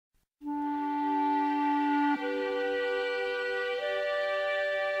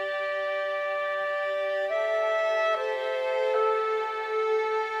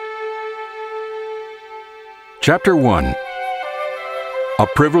Chapter 1. A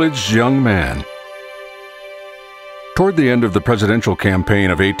Privileged Young Man. Toward the end of the presidential campaign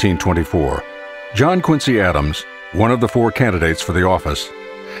of 1824, John Quincy Adams, one of the four candidates for the office,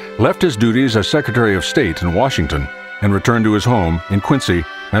 left his duties as Secretary of State in Washington and returned to his home in Quincy,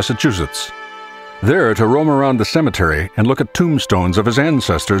 Massachusetts, there to roam around the cemetery and look at tombstones of his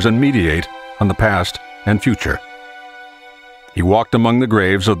ancestors and meditate on the past and future. He walked among the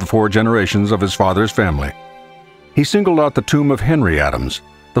graves of the four generations of his father's family. He singled out the tomb of Henry Adams,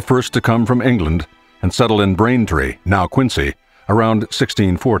 the first to come from England and settle in Braintree, now Quincy, around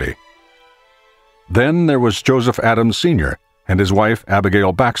 1640. Then there was Joseph Adams Sr. and his wife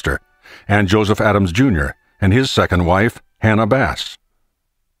Abigail Baxter, and Joseph Adams Jr. and his second wife, Hannah Bass.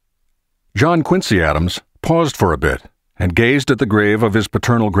 John Quincy Adams paused for a bit and gazed at the grave of his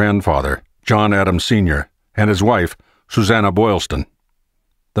paternal grandfather, John Adams Sr., and his wife, Susanna Boylston.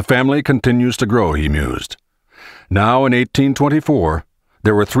 The family continues to grow, he mused. Now in 1824,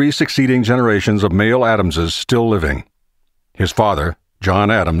 there were three succeeding generations of male Adamses still living. His father, John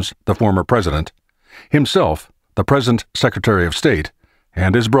Adams, the former president, himself, the present Secretary of State,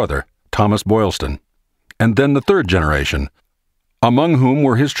 and his brother, Thomas Boylston, and then the third generation, among whom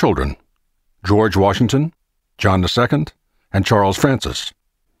were his children, George Washington, John II, and Charles Francis.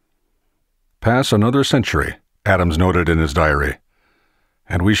 Pass another century, Adams noted in his diary,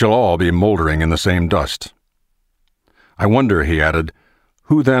 and we shall all be moldering in the same dust. I wonder, he added,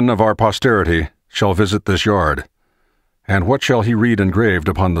 who then of our posterity shall visit this yard, and what shall he read engraved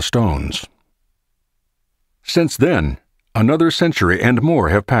upon the stones? Since then, another century and more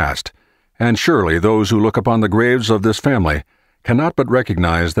have passed, and surely those who look upon the graves of this family cannot but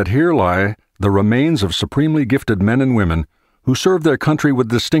recognize that here lie the remains of supremely gifted men and women who served their country with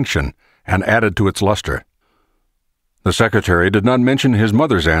distinction and added to its luster. The Secretary did not mention his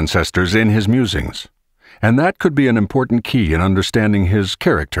mother's ancestors in his musings, and that could be an important key in understanding his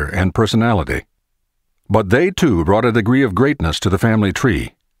character and personality. But they, too, brought a degree of greatness to the family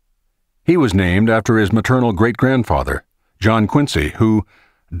tree. He was named after his maternal great-grandfather, John Quincy, who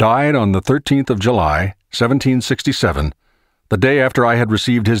died on the 13th of July, 1767, the day after I had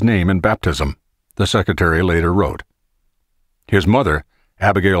received his name in baptism, the Secretary later wrote. His mother,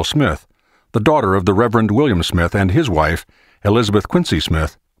 Abigail Smith, the daughter of the Reverend William Smith and his wife, Elizabeth Quincy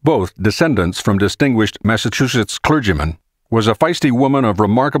Smith, both descendants from distinguished Massachusetts clergymen, was a feisty woman of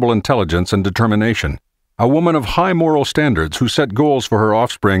remarkable intelligence and determination, a woman of high moral standards who set goals for her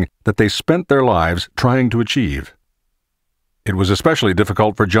offspring that they spent their lives trying to achieve. It was especially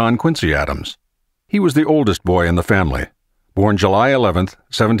difficult for John Quincy Adams. He was the oldest boy in the family, born July 11,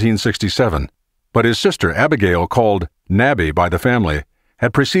 1767, but his sister Abigail, called Nabby by the family,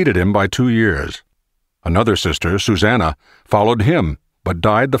 had preceded him by 2 years. Another sister, Susanna, followed him, but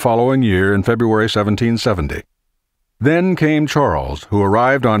died the following year in February 1770. Then came Charles, who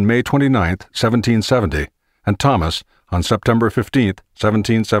arrived on May 29, 1770, and Thomas on September 15,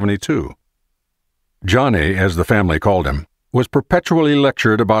 1772. Johnny, as the family called him, was perpetually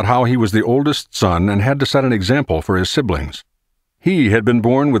lectured about how he was the oldest son and had to set an example for his siblings. He had been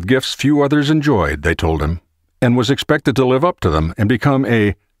born with gifts few others enjoyed, they told him, and was expected to live up to them and become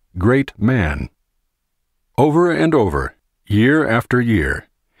a great man. Over and over, year after year,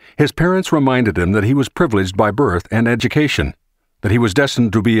 his parents reminded him that he was privileged by birth and education, that he was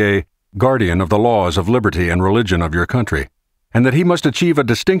destined to be a guardian of the laws of liberty and religion of your country, and that he must achieve a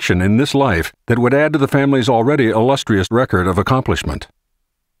distinction in this life that would add to the family's already illustrious record of accomplishment.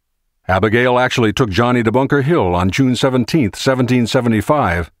 Abigail actually took Johnny to Bunker Hill on June 17,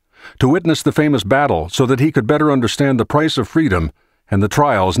 1775, to witness the famous battle so that he could better understand the price of freedom and the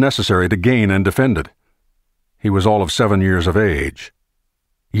trials necessary to gain and defend it. He was all of 7 years of age.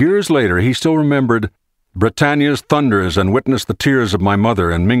 Years later, he still remembered Britannia's thunders and witnessed the tears of my mother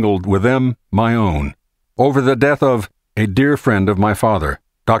and mingled with them my own, over the death of a dear friend of my father,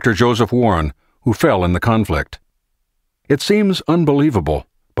 Dr. Joseph Warren, who fell in the conflict. It seems unbelievable,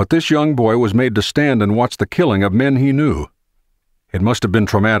 but this young boy was made to stand and watch the killing of men he knew. It must have been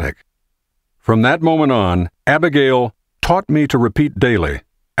traumatic. From that moment on, Abigail taught me to repeat daily,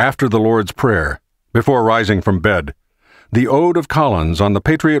 after the Lord's Prayer, before rising from bed, the Ode of Collins on the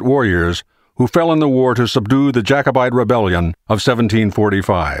patriot warriors who fell in the war to subdue the Jacobite rebellion of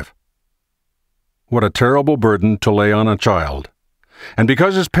 1745. What a terrible burden to lay on a child. And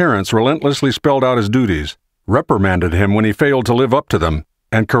because his parents relentlessly spelled out his duties, reprimanded him when he failed to live up to them,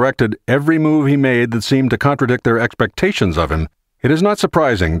 and corrected every move he made that seemed to contradict their expectations of him, it is not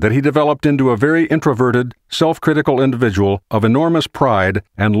surprising that he developed into a very introverted, self-critical individual of enormous pride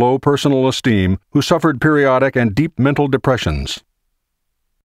and low personal esteem who suffered periodic and deep mental depressions.